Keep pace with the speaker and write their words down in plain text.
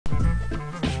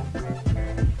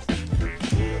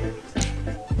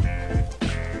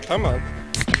Come on.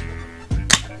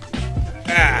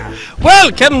 Ah,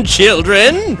 welcome,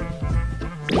 children!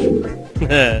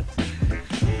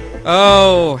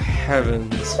 Oh,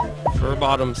 heavens.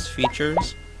 Furbottom's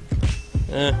features?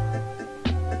 You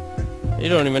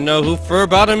don't even know who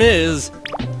Furbottom is.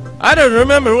 I don't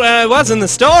remember where I was in the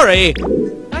story.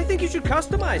 I think you should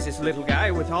customize this little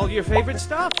guy with all your favorite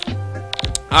stuff.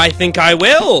 I think I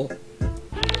will.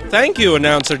 Thank you,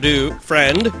 announcer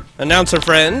friend.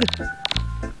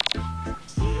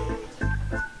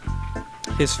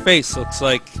 His face looks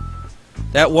like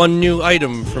that one new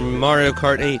item from Mario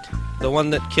Kart 8. The one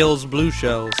that kills blue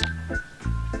shells.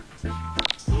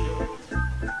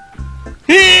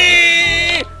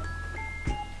 I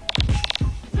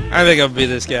think I'll be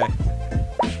this guy.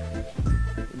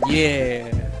 Yeah.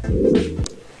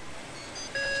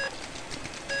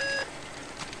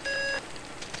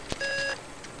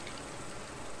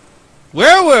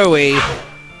 Where were we?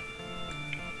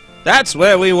 That's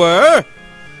where we were.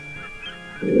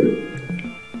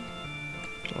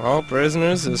 All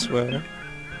prisoners this way.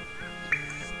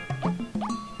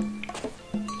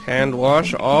 Hand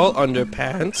wash all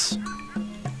underpants.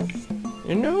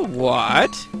 You know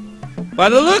what? By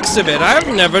the looks of it, I've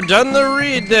never done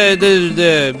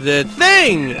the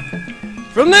thing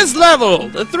from this level.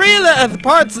 The three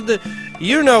parts of the.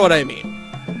 You know what I mean.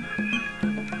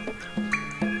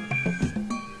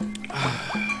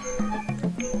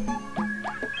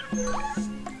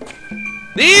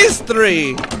 These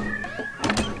three.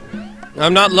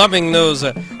 I'm not loving those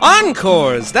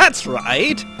encores. That's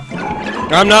right.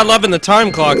 I'm not loving the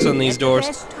time clocks on these doors.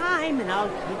 Best time, and I'll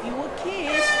give you a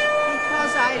kiss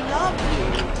because I love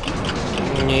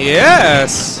you.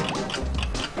 Yes.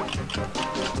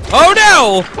 Oh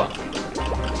no!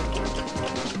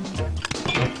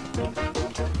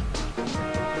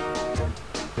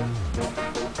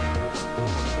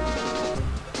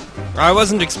 I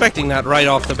wasn't expecting that right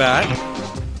off the bat.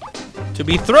 To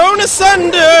be thrown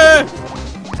asunder!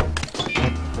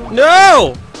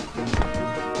 No!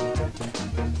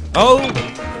 Oh,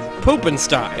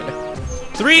 Poopenstein.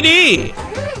 3D!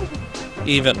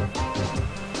 Even.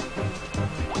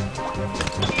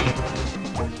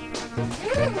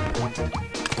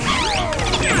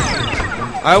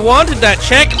 I wanted that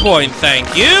checkpoint,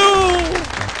 thank you!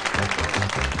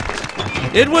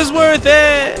 It was worth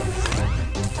it!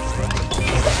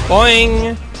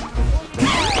 Boing!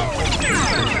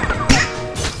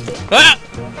 Ah!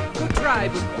 Good try,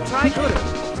 but try gooder.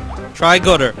 Try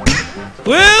gooder.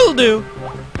 Will do!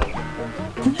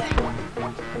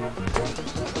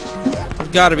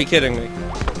 You've gotta be kidding me.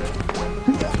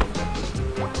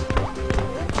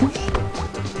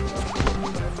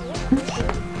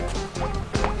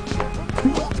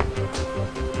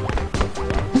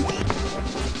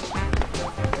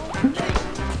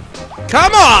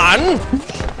 Come on!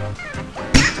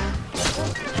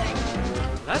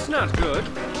 That's not good.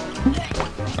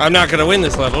 I'm not gonna win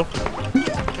this level.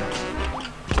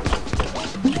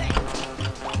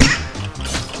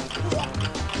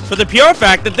 For the pure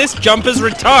fact that this jump is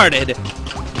retarded.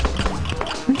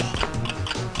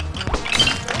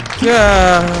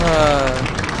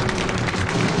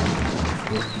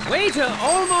 Way to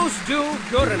almost do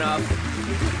good enough.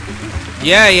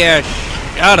 Yeah,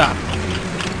 shut up.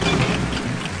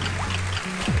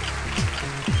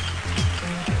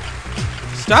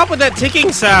 Stop with that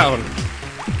ticking sound.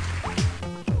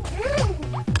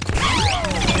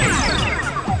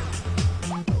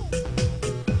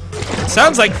 It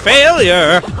sounds like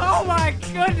failure. Oh my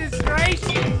goodness gracious!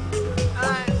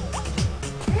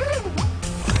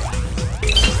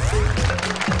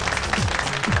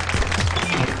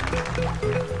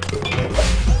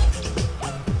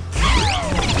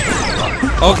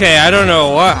 Okay, I don't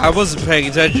know what. I wasn't paying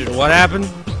attention. What happened?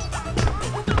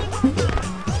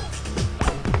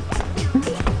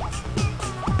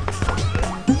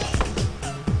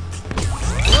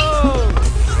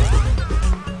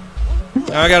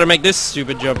 Now I gotta make this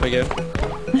stupid jump again.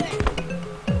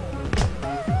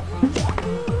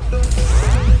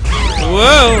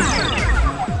 Whoa!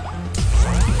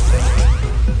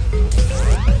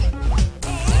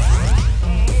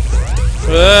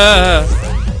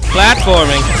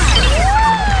 Platforming.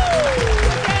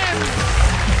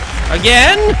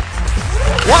 Again?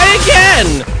 Why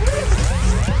again?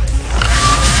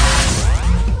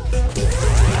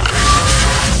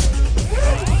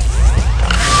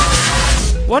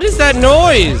 What is that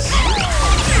noise?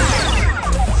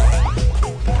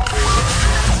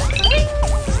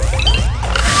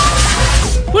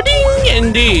 Pudding,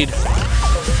 indeed.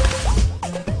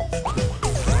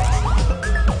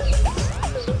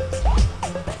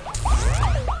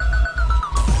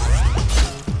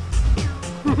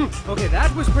 Okay,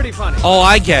 that was pretty funny. Oh,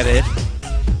 I get it.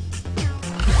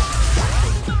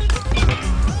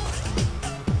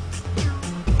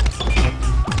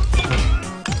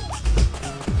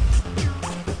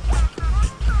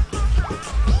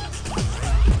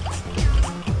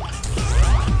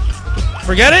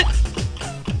 Forget it?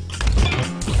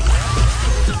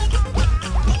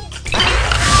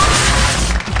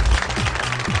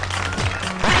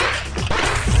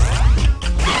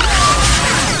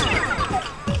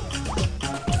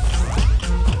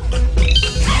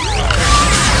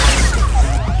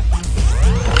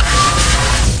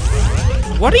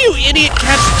 What are you idiot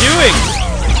cats doing?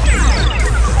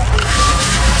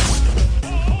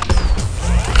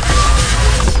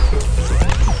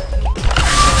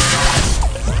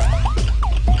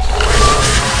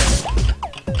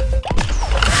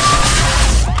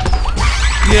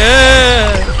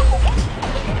 Yeah!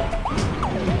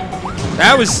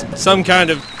 That was some kind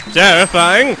of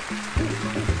terrifying.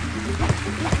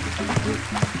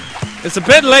 It's a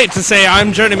bit late to say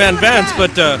I'm JourneyMan Vance,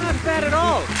 but Not bad at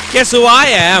all. guess who I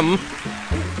am?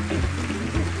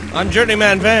 I'm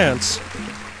JourneyMan Vance.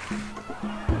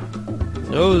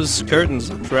 Those curtains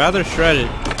look rather shredded.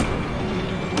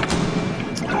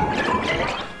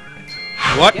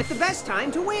 What? Get the best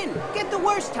time to win. Get the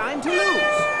worst time to lose.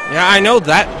 Yeah, I know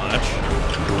that much.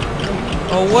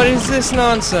 Oh, what is this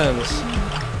nonsense?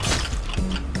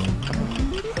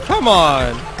 Come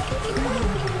on.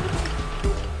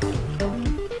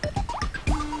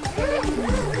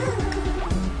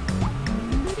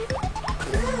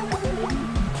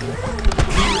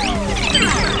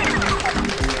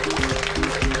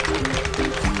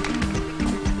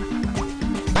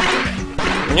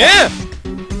 Yeah!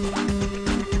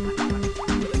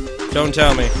 Don't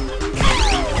tell me.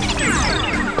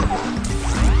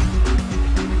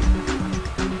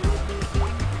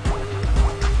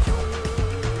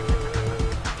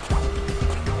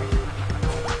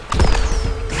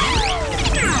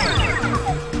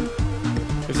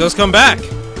 If those come back.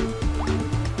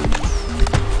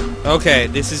 Okay,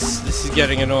 this is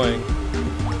getting annoying.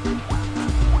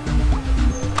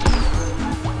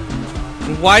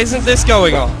 Why isn't this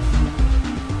going on?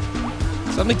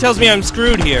 Something tells me I'm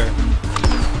screwed here.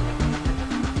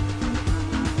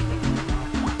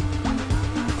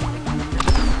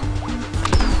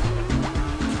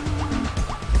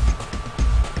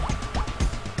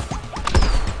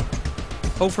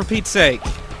 Oh, for Pete's sake.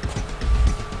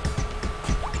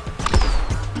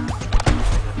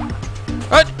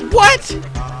 What?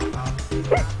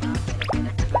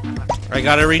 I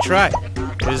gotta retry.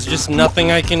 There's just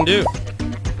nothing I can do.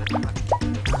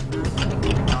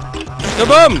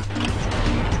 Kaboom!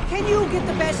 Can you get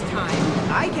the best time?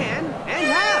 I can, and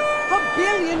have, 1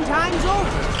 billion times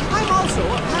over. I'm also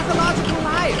a pathological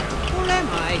liar. Or am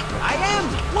I? I am.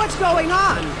 What's going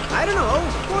on? I don't know.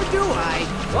 Or do I?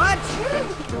 What?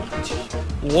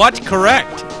 What?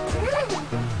 Correct.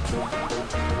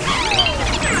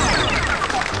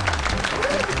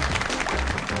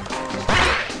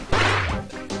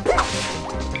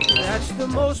 That's the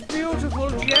most beautiful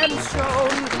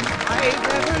gemstone I've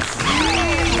ever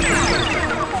seen.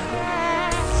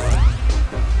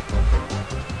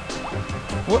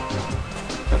 What?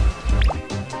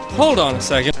 Hold on a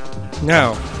second.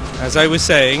 Now, as I was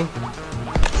saying,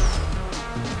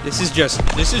 this is just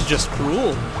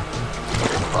cruel.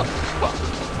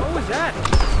 What was that?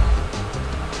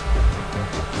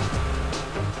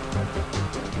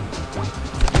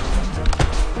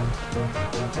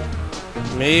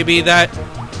 Maybe that...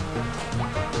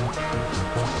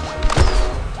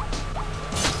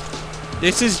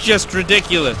 This is just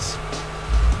ridiculous.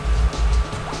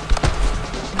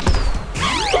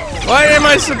 What am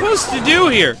I supposed to do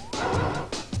here?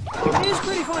 It is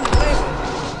pretty fun to play with.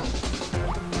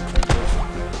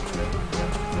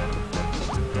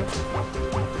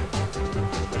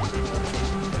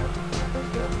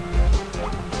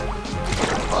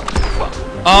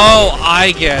 Oh,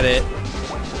 I get it.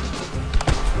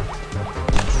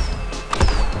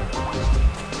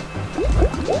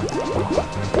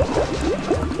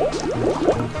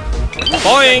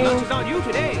 Boing! It's on you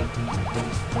today.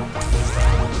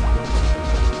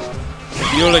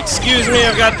 If you'll excuse me,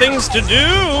 I've got things to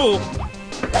do!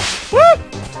 Woo!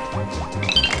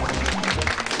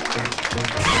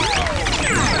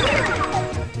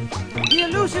 The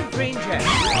elusive green gem.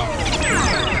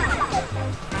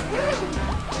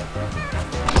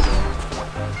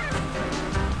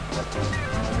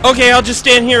 Okay, I'll just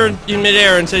stand here in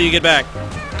midair until you get back.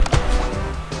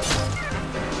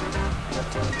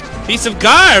 Piece of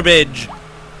garbage!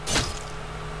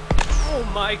 Oh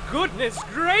my goodness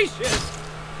gracious!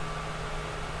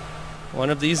 One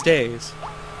of these days.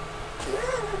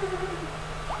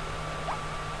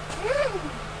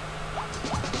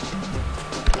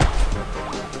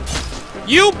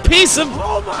 You piece of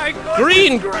Oh my God!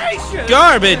 green Gracious!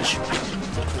 garbage!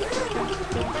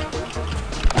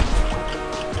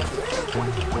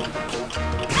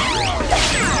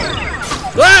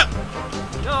 Ah!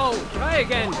 No, try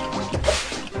again.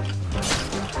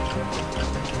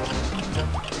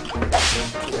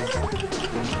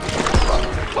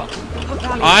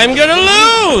 I'm gonna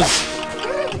lose!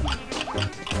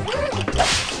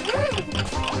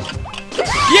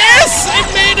 Yes! I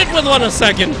made it with 1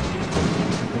 second!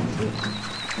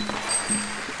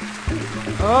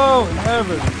 Oh,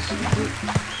 heavens.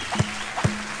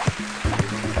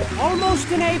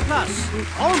 Almost an A+.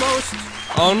 Almost.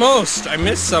 Almost. I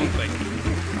missed something.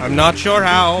 I'm not sure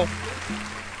how.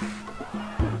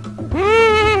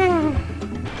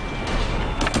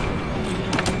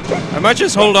 I might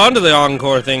just hold on to the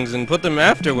Encore things and put them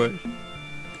afterward.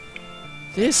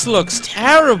 This looks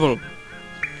terrible.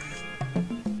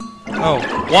 Oh,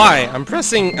 why? I'm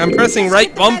pressing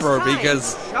right bumper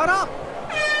because Shut up.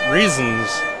 reasons.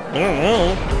 I don't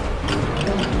know.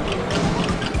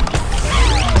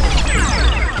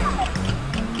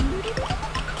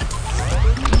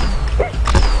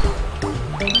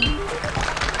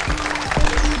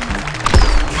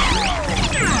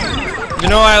 You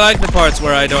know, I like the parts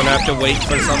where I don't have to wait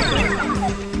for something.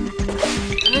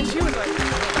 And then she was like,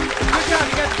 "Good job,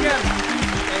 you got the gem."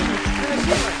 And then she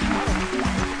was like,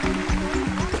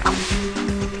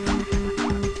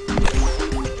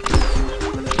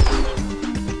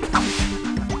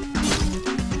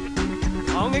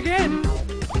 "Oh." Wrong again.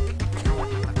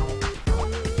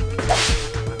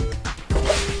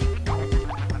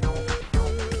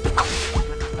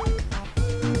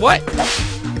 What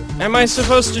am I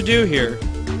supposed to do here?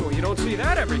 Well, you don't see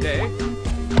that every day.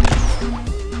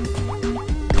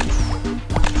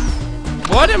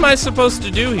 What am I supposed to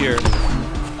do here?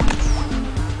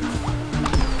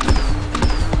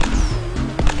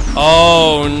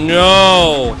 Oh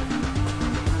no!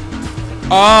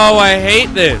 Oh, I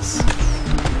hate this.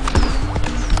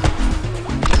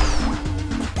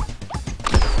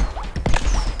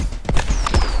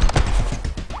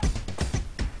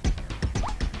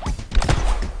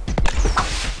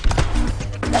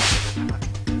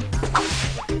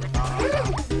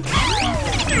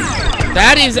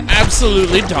 That is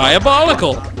absolutely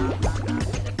diabolical.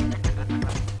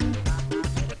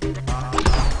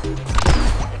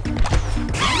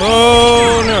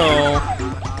 Oh no.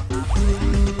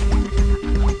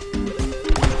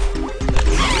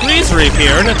 Please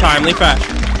reappear in a timely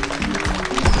fashion.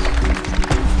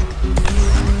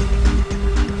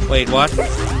 Wait, what?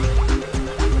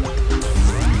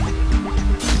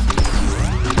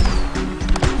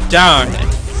 Darn it.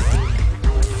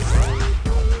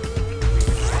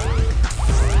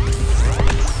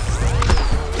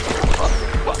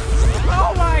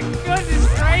 Oh my goodness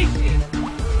gracious!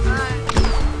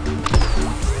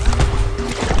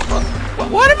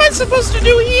 What am I supposed to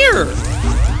do here?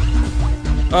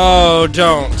 Oh,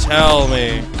 don't tell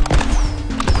me.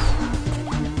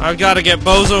 I've got to get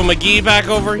Bozo McGee back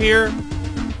over here.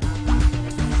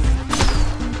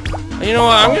 You know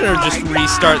what? I'm gonna just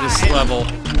restart this level.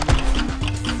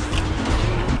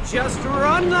 Just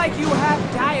run like you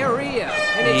have diarrhea.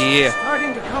 And it's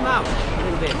starting to come out a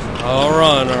little bit. I'll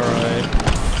run, alright.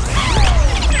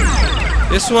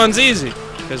 This one's easy,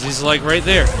 because he's like right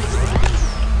there.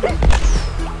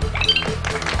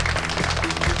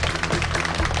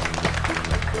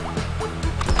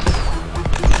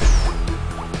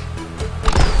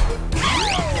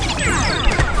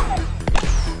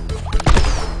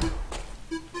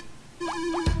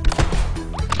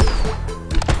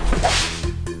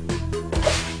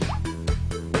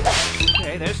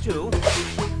 Okay, there's two.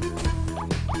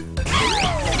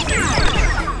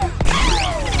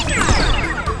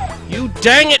 You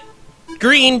dang it,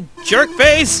 green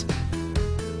jerkface!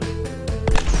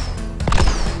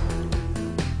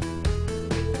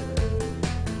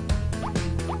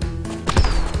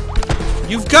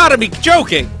 You've got to be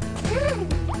joking!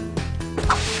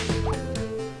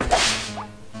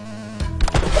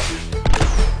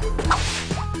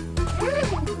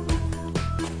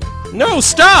 No,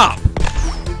 stop!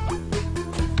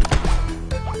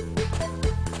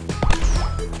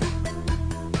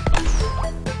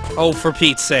 Oh, for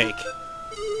Pete's sake.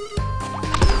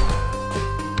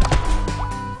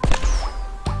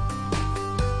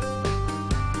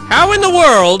 How in the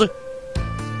world?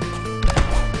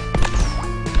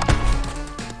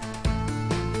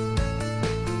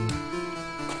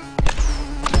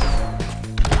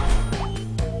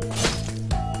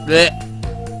 Blech.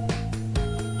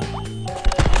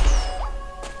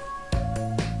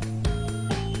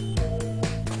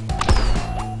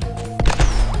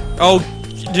 Oh,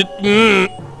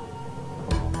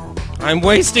 I'm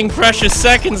wasting precious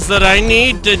seconds that I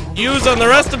need to use on the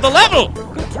rest of the level!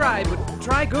 Good try, but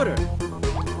try gooder.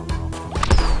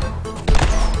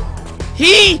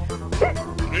 He...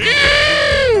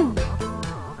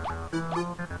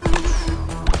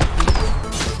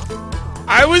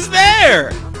 I was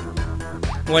there!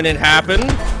 When it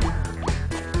happened.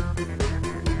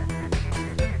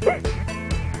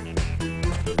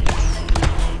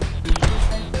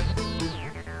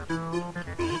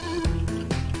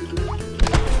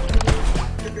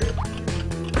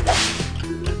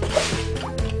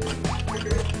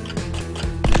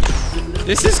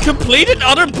 This is complete and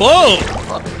utter bull!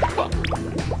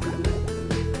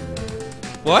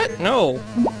 What? No.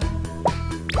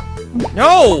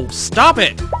 No! Stop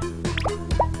it!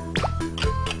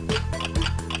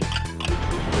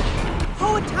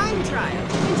 Oh, a time trial.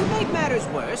 And to make matters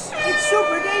worse, it's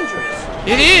super dangerous.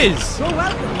 It is! You're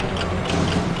welcome.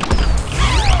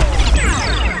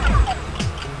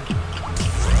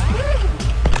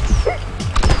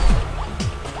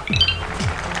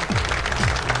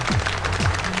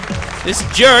 This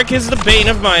jerk is the bane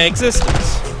of my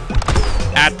existence.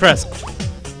 At present.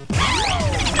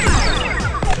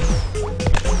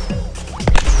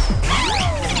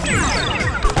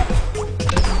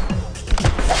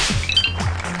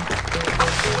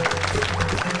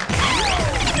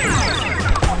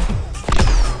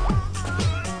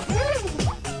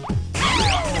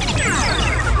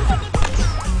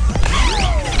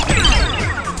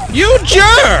 You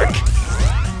jerk!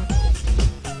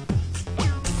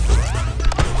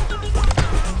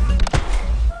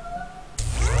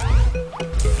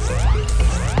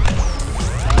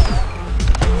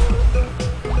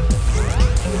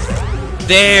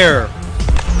 There!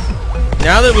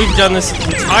 Now that we've done this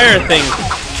entire thing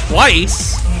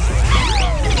twice...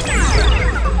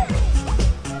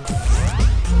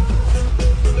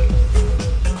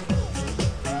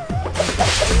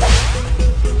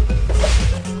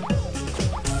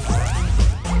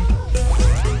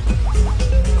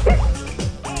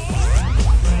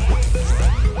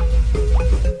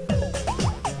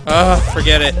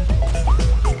 forget it.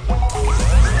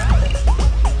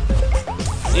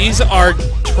 These are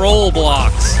troll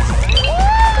blocks.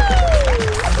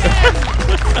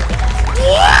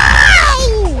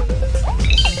 Wow!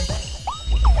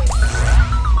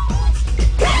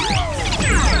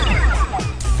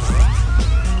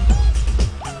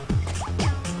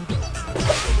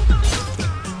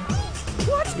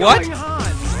 What? Going on?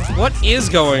 What is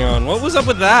going on? What was up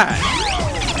with that?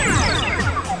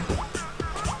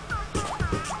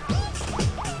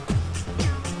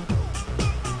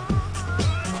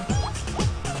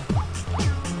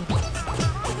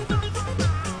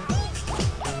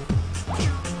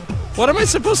 What am I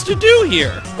supposed to do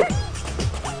here?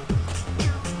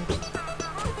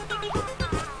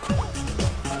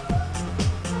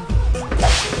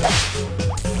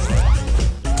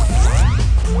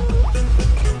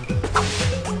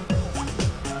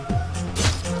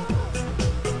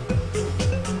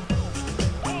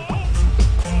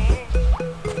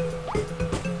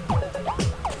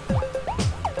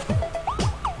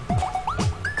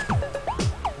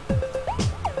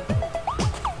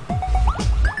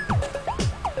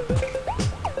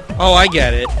 Oh, I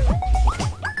get it.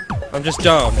 I'm just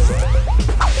dumb.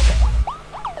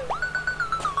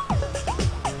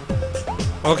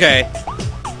 Okay.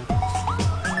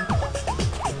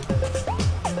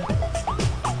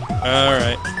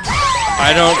 Alright.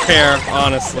 I don't care,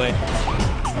 honestly.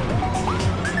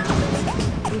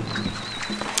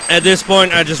 At this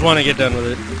point, I just want to get done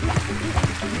with it.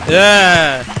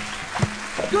 Yeah.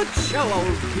 Good show, old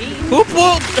bean.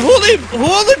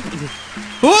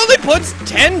 Who only puts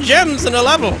 10 gems in a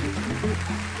level?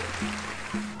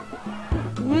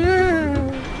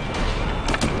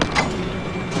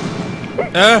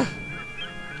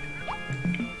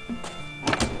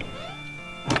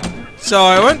 So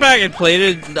I went back and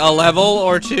played a level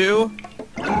or two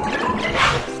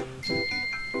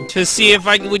to see if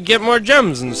I would get more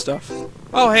gems and stuff.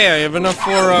 Oh hey, I have enough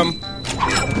for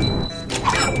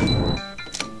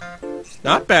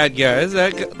not bad, guys.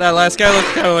 That last guy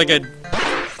looks kind of like a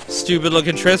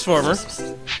stupid-looking transformer.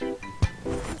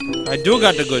 I do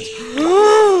got the goods.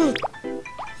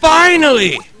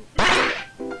 Finally!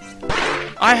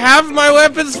 I have my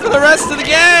weapons for the rest of the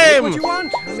game! What you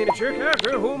want? I mean, it's your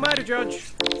character. Who am I to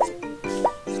judge?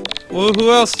 Well,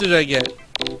 who else did I get?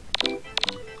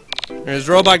 There's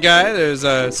Robot Guy, there's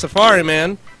Safari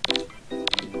Man,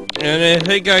 and I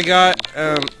think I got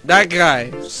that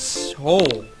guy,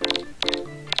 Soul.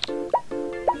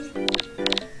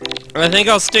 I think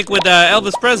I'll stick with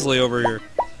Elvis Presley over here.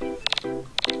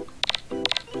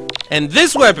 And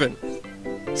this weapon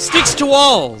sticks to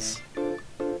walls.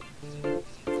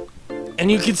 And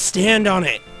you can stand on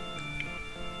it.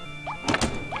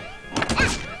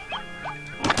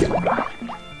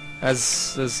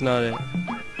 That's not it.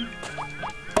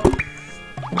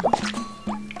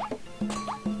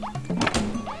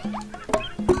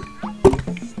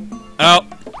 Oh.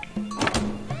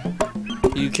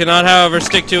 You cannot, however,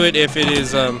 stick to it if it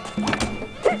is, a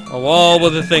wall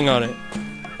with a thing on it.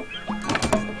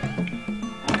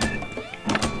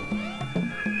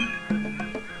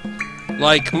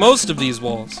 Like most of these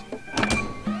walls.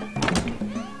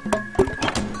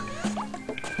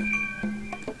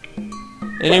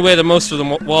 Anyway, the most of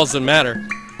the walls that matter.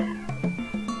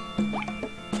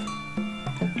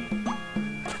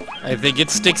 I think it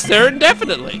sticks there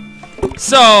indefinitely.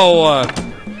 So,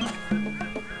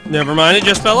 never mind, it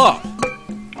just fell off.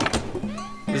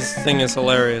 This thing is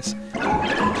hilarious.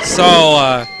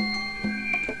 So,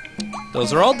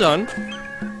 those are all done.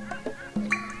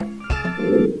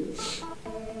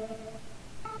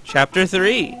 Chapter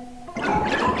 3.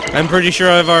 I'm pretty sure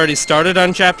I've already started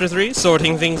on Chapter 3,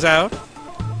 sorting things out.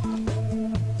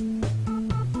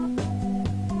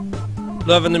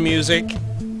 Loving the music.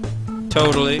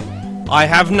 Totally. I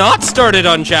have not started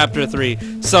on Chapter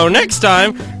 3, so next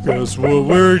time, guess what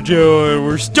we're doing?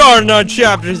 We're starting on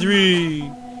Chapter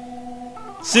 3!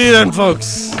 See you then,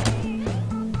 folks!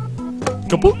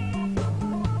 Kaboom!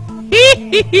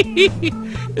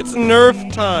 It's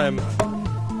Nerf time!